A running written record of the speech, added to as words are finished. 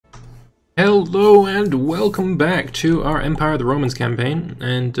Hello and welcome back to our Empire of the Romans campaign,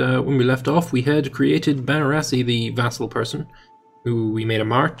 and when we left off we had created Banarasi, the vassal person, who we made a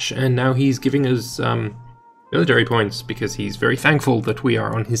march, and now he's giving us military points because he's very thankful that we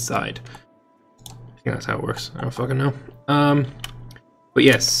are on his side. I think that's how it works, I don't fucking know. But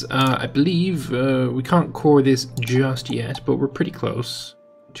yes, I believe we can't core this just yet, but we're pretty close.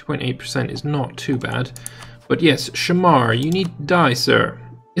 2.8% is not too bad. But yes, Shamar, you need to die, sir.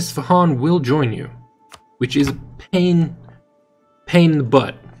 Isfahan will join you, which is a pain in the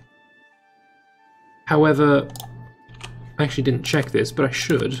butt. However, I actually didn't check this, but I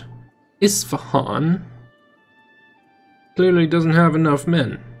should. Isfahan clearly doesn't have enough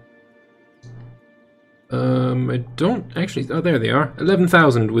men. I don't actually... Oh, there they are.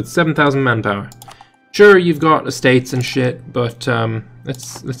 11,000 with 7,000 manpower. Sure, you've got estates and shit, but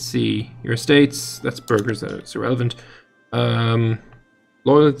let's see. Your estates, that's burghers, that's irrelevant.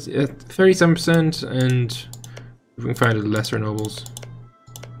 Loyalty at 37%, and if we can find lesser nobles.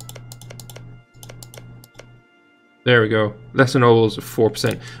 There we go. Lesser nobles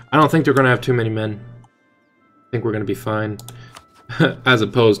 4%. I don't think they're going to have too many men. I think we're going to be fine. As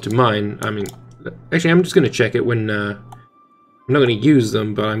opposed to mine. I mean, actually, I'm just going to check it when... I'm not going to use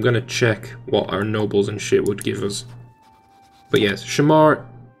them, but I'm going to check what our nobles and shit would give us. But yes, Shamar,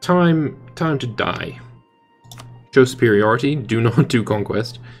 time to die. Show superiority, do not do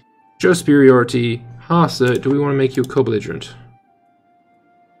conquest. Show superiority. Hassa, do we want to make you a co-belligerent?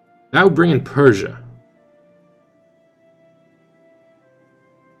 Now bring in Persia.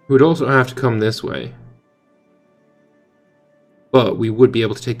 Who would also have to come this way. But we would be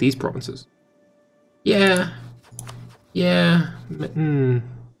able to take these provinces. Yeah. Yeah. Would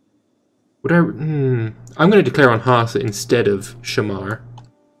I... I'm going to declare on Hassa instead of Shamar.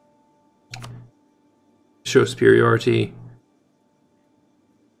 Show superiority.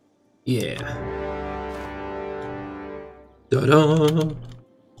 Yeah. Da-da!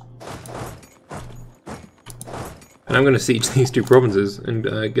 And I'm going to siege these two provinces and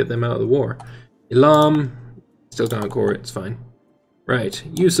get them out of the war. Elam, still can't core it, it's fine. Right,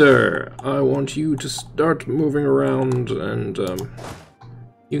 you sir, I want you to start moving around, and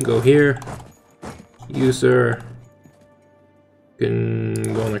you can go here. You sir can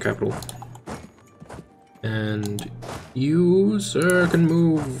go on the capital. And you, sir, can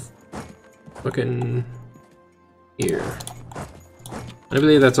move fucking here. I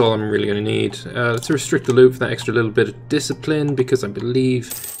believe that's all I'm really going to need. Let's restrict the loot for that extra little bit of discipline, because I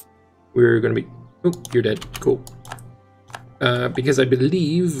believe we're going to be... Oh, you're dead. Cool. Because I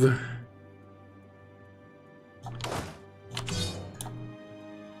believe...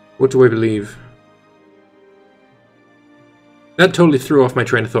 What do I believe? That totally threw off my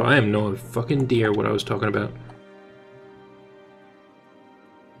train of thought. I am no fucking dear what I was talking about.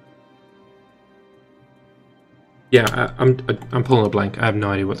 Yeah, I'm pulling a blank. I have no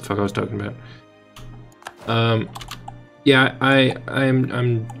idea what the fuck I was talking about. Yeah,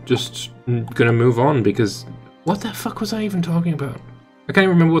 I'm just gonna move on because what the fuck was I even talking about? I can't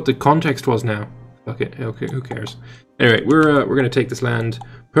even remember what the context was now. Fuck it. Okay, who cares? Anyway, we're gonna take this land.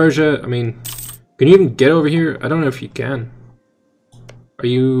 Persia. I mean, can you even get over here? I don't know if you can. Are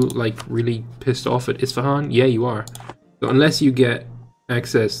you, like, really pissed off at Isfahan? Yeah, you are. So unless you get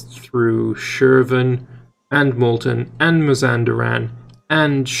access through Severn and Moulton and Mazandaran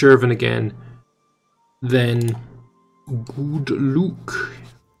and Severn again, then good luck.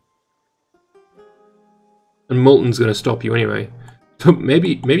 And Moulton's gonna stop you anyway. So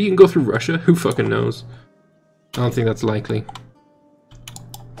maybe you can go through Russia? Who fucking knows? I don't think that's likely.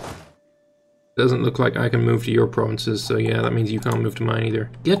 Doesn't look like I can move to your provinces, so yeah, that means you can't move to mine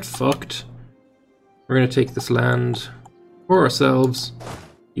either. Get fucked. We're gonna take this land for ourselves.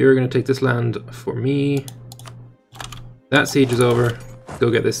 You're gonna take this land for me. That siege is over.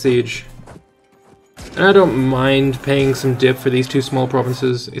 Go get this siege. And I don't mind paying some dip for these two small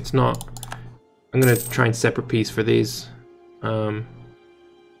provinces. It's not... I'm gonna try and separate peace for these. We've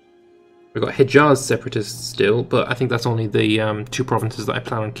got Hejaz separatists still, but I think that's only the two provinces that I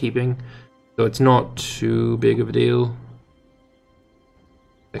plan on keeping. So it's not too big of a deal.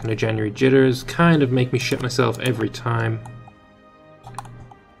 2nd of January jitters kind of make me shit myself every time.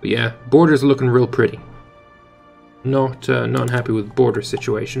 But yeah, borders looking real pretty. Not unhappy with the border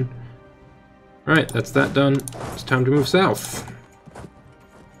situation. Alright, that's that done. It's time to move south.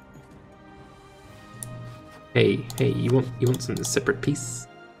 Hey, you want some separate peace?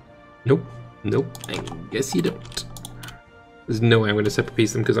 Nope, I guess you don't. There's no way I'm going to separate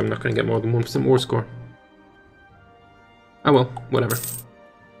piece them because I'm not going to get more than 1% war score. Oh well, whatever.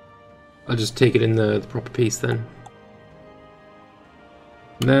 I'll just take it in the proper piece then.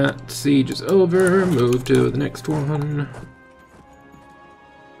 That siege is over. Move to the next one.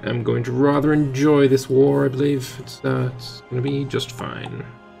 I'm going to rather enjoy this war, I believe. It's going to be just fine.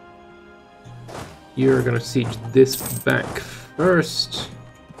 You're going to siege this back first.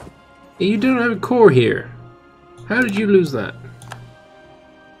 Hey, you don't have a core here. How did you lose that?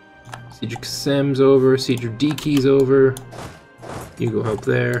 Siege your Sem's over. Siege your D-Key's over. You go help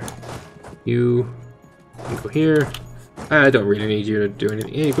there. You can go here. I don't really need you to do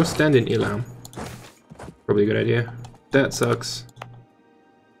anything. Hey, go stand in Ilam. Probably a good idea. That sucks.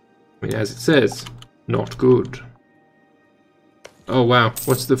 I mean, as it says, not good. Oh wow,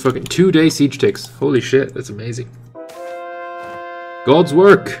 what's the fucking 2-day siege ticks? Holy shit, that's amazing. God's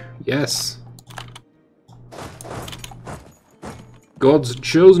work, yes. God's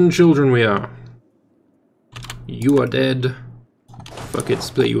chosen children we are. You are dead. Fuck it,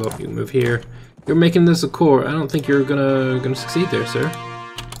 split you up, you can move here. You're making this a core. I don't think you're gonna succeed there, sir.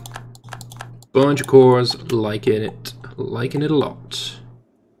 Bunch of cores, liking it a lot.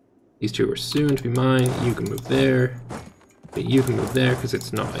 These two are soon to be mine. You can move there. You can move there because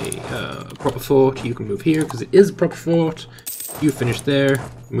it's not a proper fort. You can move here because it is a proper fort. You finish there.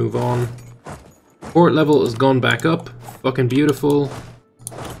 Move on. Fort level has gone back up. Fucking beautiful.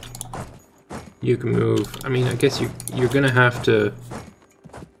 You can move. I mean, I guess you're gonna have to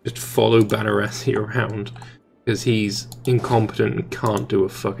just follow Bannerassi around because he's incompetent and can't do a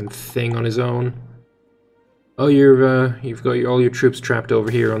fucking thing on his own. Oh, you've got all your troops trapped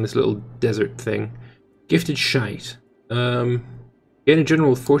over here on this little desert thing. Gifted shite. Gain a general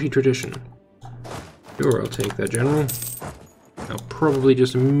with 40 tradition. Sure, I'll take that general. I'll probably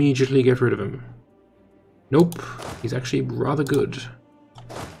just immediately get rid of him. Nope, he's actually rather good.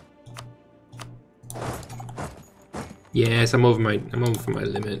 Yes, I'm over for my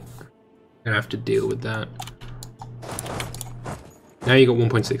limit. I'm gonna have to deal with that. Now you got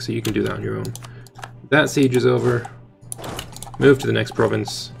 1.6, so you can do that on your own. That siege is over. Move to the next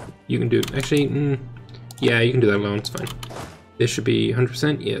province. You can do... Actually, yeah, you can do that alone. It's fine. This should be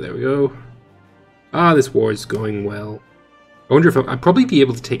 100%. Yeah, there we go. Ah, this war is going well. I wonder if I'd probably be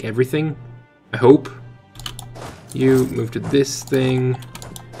able to take everything. I hope. You move to this thing.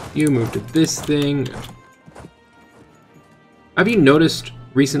 You move to this thing. Have you noticed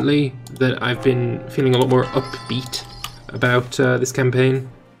recently that I've been feeling a lot more upbeat about this campaign?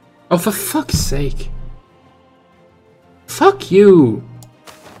 Oh, for fuck's sake. Fuck you!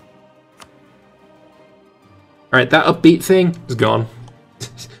 Alright, that upbeat thing is gone.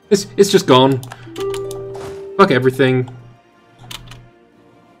 It's just gone. Fuck everything.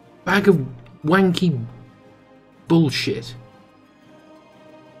 Bag of wanky bullshit.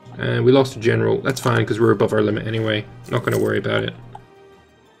 And we lost a general. That's fine, because we're above our limit anyway. Not going to worry about it.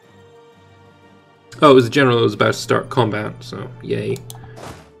 Oh, it was a general that was about to start combat, so yay.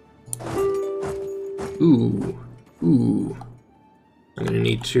 Ooh. Ooh. I'm going to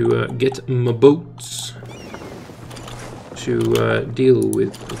need to get my boats to deal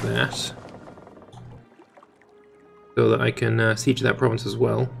with that. So that I can siege that province as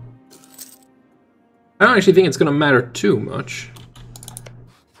well. I don't actually think it's going to matter too much.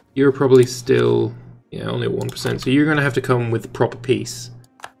 You're probably still, yeah, only at 1%, so you're going to have to come with proper peace.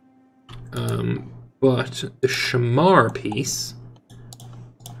 But the Shamar peace...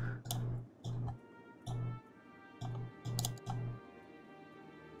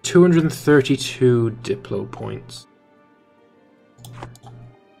 $232 Diplo points.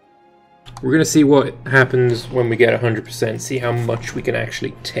 We're going to see what happens when we get 100%, see how much we can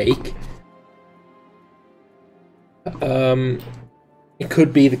actually take. It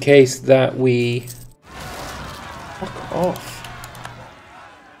could be the case that we... Fuck off.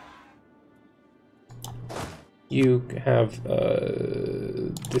 You have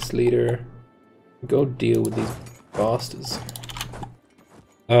this leader. Go deal with these bastards.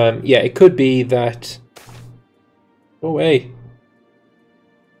 Yeah, it could be that... Go away.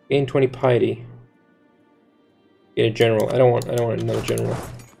 Gain 20 piety. Get a general. I don't want another general.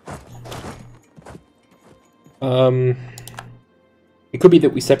 It could be that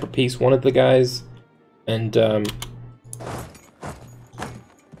we separate piece one of the guys, and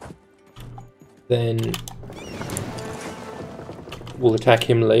then we'll attack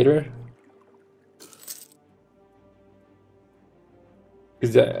him later.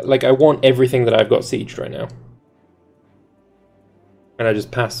 Because, like, I want everything that I've got sieged right now. And I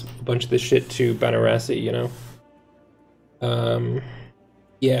just pass a bunch of this shit to Bannerassi, you know?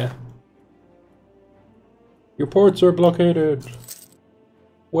 Yeah. Your ports are blockaded.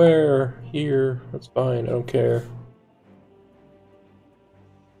 Where? Here. That's fine, I don't care.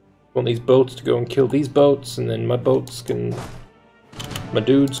 I want these boats to go and kill these boats, and then my boats can My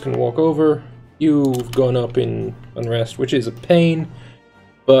dudes can walk over. You've gone up in unrest, which is a pain,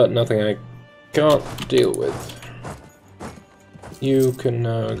 but nothing I can't deal with. You can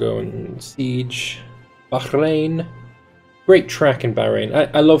go and siege Bahrain. Great track in Bahrain.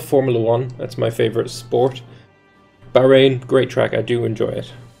 I love Formula 1. That's my favorite sport. Bahrain, great track. I do enjoy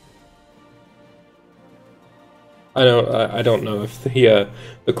it. I don't know if the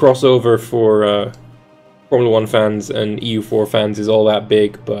crossover for Formula 1 fans and EU4 fans is all that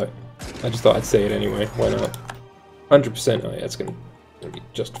big, but I just thought I'd say it anyway. Why not? 100%. Oh yeah, it's gonna be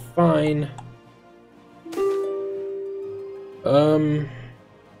just fine.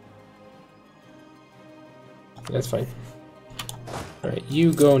 That's fine. Alright,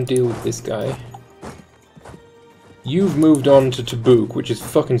 you go and deal with this guy. You've moved on to Tabuk, which is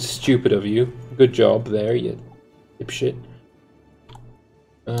fucking stupid of you. Good job there, you dipshit.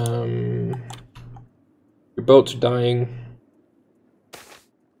 Your boats are dying.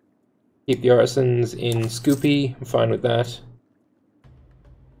 Keep the artisans in Scoopy. I'm fine with that.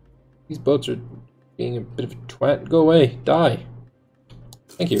 These boats are being a bit of a twat. Go away. Die.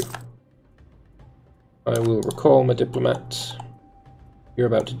 Thank you. I will recall my diplomat. You're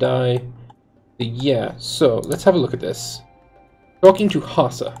about to die. Yeah, so let's have a look at this. Talking to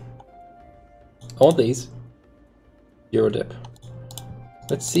Hassa. I want these. Eurodip.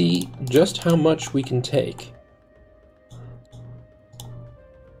 Let's see just how much we can take.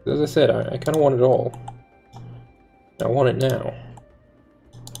 As I said, I kind of want it all. I want it now.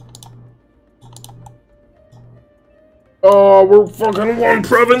 Oh, we're fucking one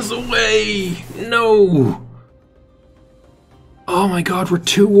province away! No! Oh my god, we're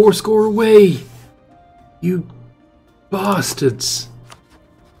 2 war score away! You bastards!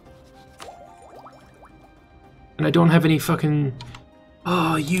 And I don't have any fucking...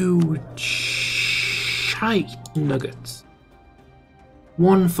 Oh, you shite nuggets.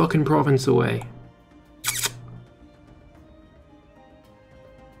 1 fucking province away.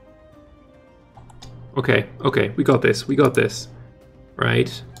 Okay, we got this,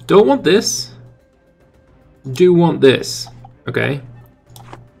 right? Don't want this. Do want this, okay?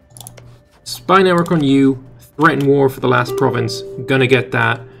 Spy network on you, threaten war for the last province, gonna get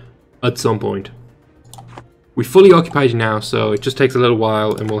that at some point. We fully occupied you now, so it just takes a little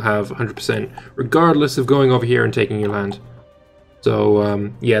while and we'll have 100%, regardless of going over here and taking your land.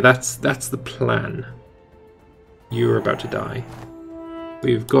 So, yeah, that's the plan. You're about to die.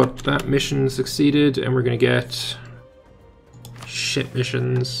 We've got that mission succeeded, and we're gonna get shit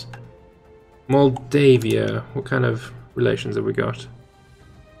missions. Moldavia, what kind of relations have we got?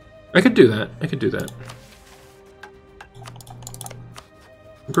 I could do that,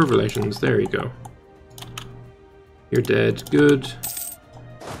 Improve relations, there you go. You're dead, good.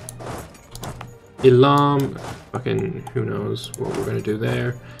 Elam, fucking who knows what we're gonna do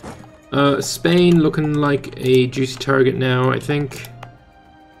there. Spain looking like a juicy target now, I think.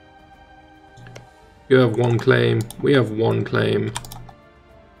 You have 1 claim. We have 1 claim.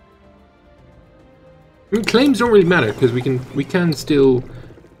 I mean, claims don't really matter because we can still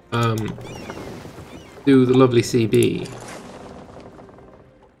do the lovely CB.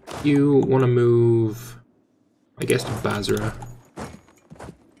 You want to move, I guess, to Basra. I'm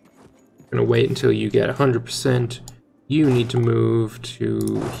gonna wait until you get 100%. You need to move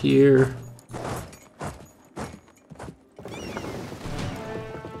to here.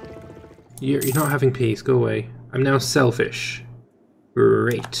 You're not having peace, go away. I'm now selfish.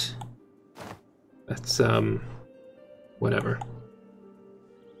 Great. That's, whatever.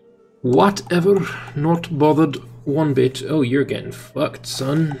 Whatever, not bothered one bit. Oh, you're getting fucked,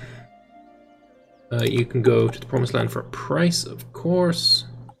 son. You can go to the Promised Land for a price, of course.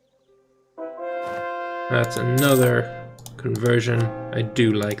 That's another conversion. I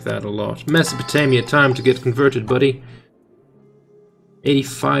do like that a lot. Mesopotamia, time to get converted, buddy.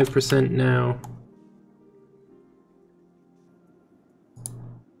 85% now.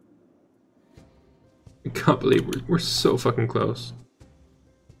 I can't believe we're so fucking close.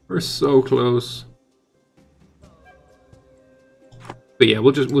 We're so close. But yeah,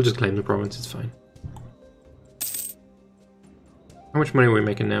 we'll just claim the province, it's fine. How much money are we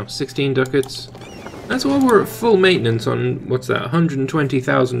making now? 16 ducats. That's why we're at full maintenance on, what's that,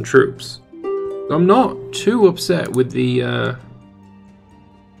 120,000 troops. So I'm not too upset with the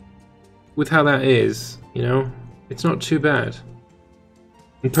with how that is, you know? It's not too bad.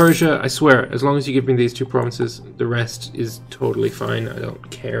 In Persia, I swear, as long as you give me these 2 provinces, the rest is totally fine. I don't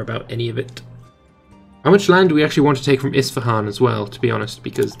care about any of it. How much land do we actually want to take from Isfahan as well, to be honest,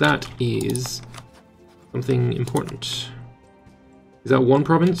 because that is something important. Is that 1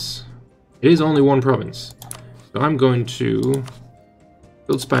 province? It is only 1 province. So I'm going to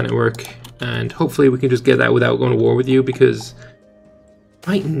build span network, and hopefully we can just get that without going to war with you, because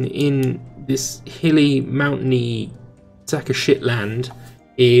fighting in this hilly, mountainy sack of shit land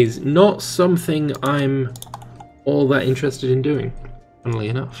is not something I'm all that interested in doing, funnily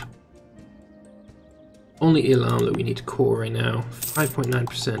enough. Only Ilam that we need to core right now.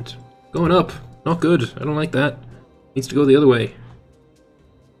 5.9%. Going up. Not good. I don't like that. Needs to go the other way.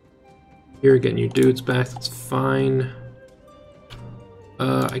 Here, getting your dudes back. That's fine.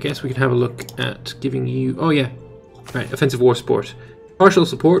 I guess we can have a look at giving you... Oh, yeah. Right, offensive war support. Partial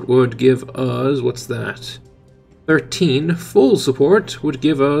support would give us... What's that? 13. Full support would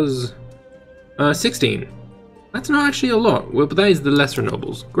give us... 16. That's not actually a lot. Well, but that is the lesser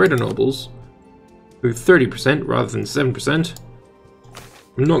nobles. Greater nobles... with 30% rather than 7%.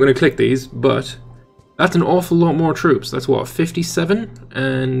 I'm not going to click these, but that's an awful lot more troops. That's what, 57?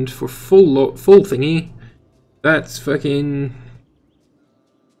 And for full thingy, that's fucking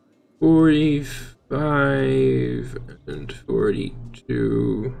 45 and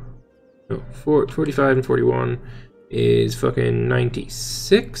 42. No, 45 and 41 is fucking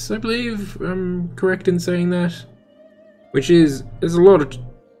 96, I believe. I'm correct in saying that. Which is a lot of...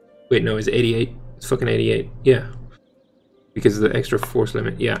 Wait, no, it's 88. It's fucking 88, yeah. Because of the extra force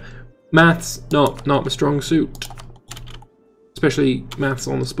limit, yeah. Maths, not my strong suit. Especially maths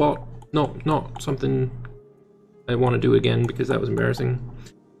on the spot. Not something I want to do again, because that was embarrassing.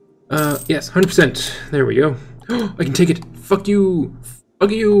 Yes, 100%. There we go. I can take it. Fuck you.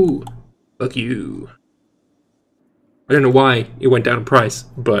 Fuck you. Fuck you. I don't know why it went down in price,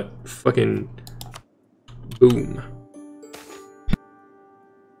 but fucking boom.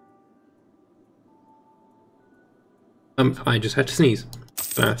 I just had to sneeze.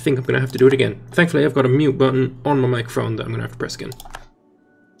 I think I'm going to have to do it again. Thankfully, I've got a mute button on my microphone that I'm going to have to press again.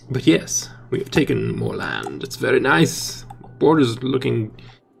 But yes, we have taken more land. It's very nice. Border's looking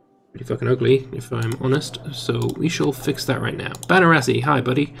pretty fucking ugly, if I'm honest. So we shall fix that right now. Banarasi, hi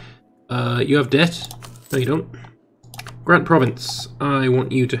buddy. You have debt? No, you don't. Grant Province. I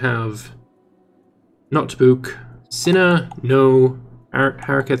want you to have... Not Tabuk. Sinna, no.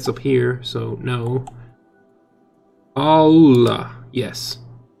 Haraket's up here, so no. Allah, yes.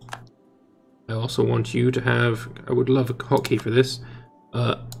 I also want you to have... I would love a hotkey for this.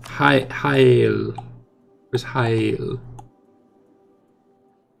 Hail. Where's Hail?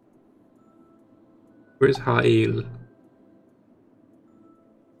 Where's Hail?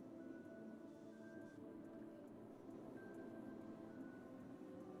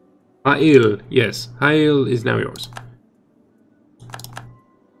 Hail, yes. Hail is now yours.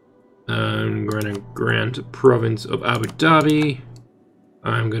 I'm going to grant a province of Abu Dhabi.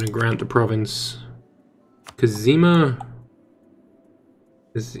 I'm going to grant the province Kazima.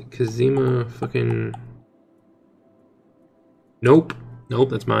 Kazima fucking... Nope. Nope,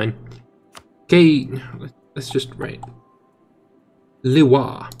 that's mine. Okay, let's just write.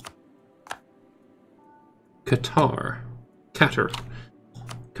 Liwa. Qatar.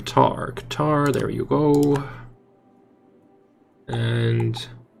 Qatar, there you go. And...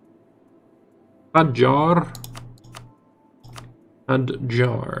 Hadjar.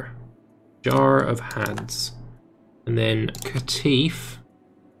 Jar of Hads. And then Katif.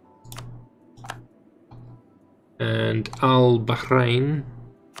 And Al-Bahrain.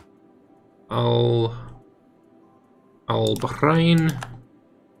 Al-Bahrain.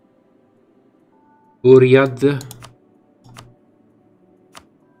 Uriyad.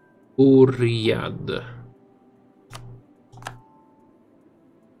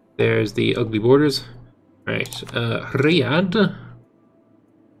 There's the ugly borders. Right, Riyadh.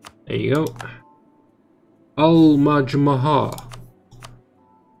 There you go. Al-Majmaha.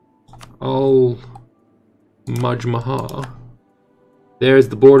 Al-Majmaha. There's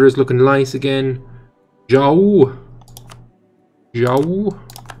the borders looking nice again. Jau.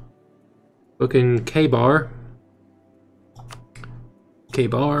 Looking K-Bar.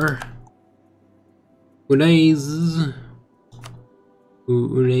 Unais.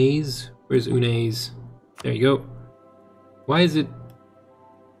 Unais. Where's Unais? There you go. Why is it...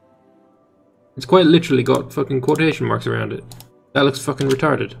 It's quite literally got fucking quotation marks around it. That looks fucking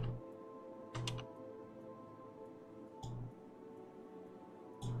retarded.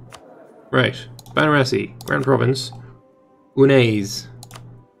 Right. Banarasi. Grand Province. Unais.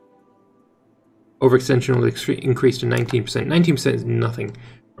 Overextension will increase to 19%. 19% is nothing.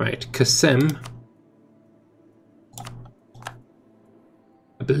 Right. Qasem.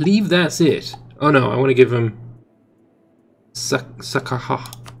 I believe that's it. Oh no, I want to give him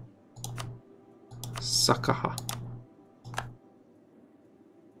Sakaha.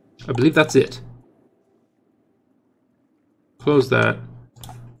 I believe that's it. Close that.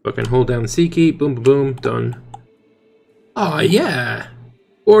 Fucking hold down the C key, boom, boom, boom, done. Oh yeah!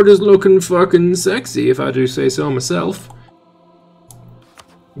 Border's looking fucking sexy, if I do say so myself.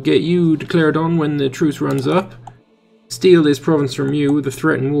 Get you declared on when the truce runs up. Steal this province from you with a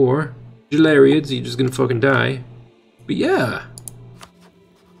threatened war. Gilariads, you're just gonna fucking die. But yeah,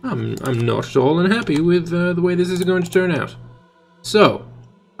 I'm not at all unhappy with the way this is going to turn out. So,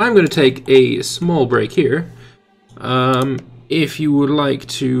 I'm going to take a small break here. If you would like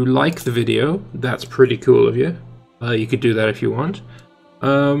to like the video, that's pretty cool of you. You could do that if you want.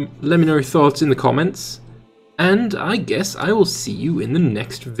 Let me know your thoughts in the comments. And I guess I will see you in the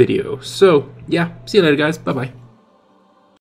next video. So, yeah, see you later guys, bye bye.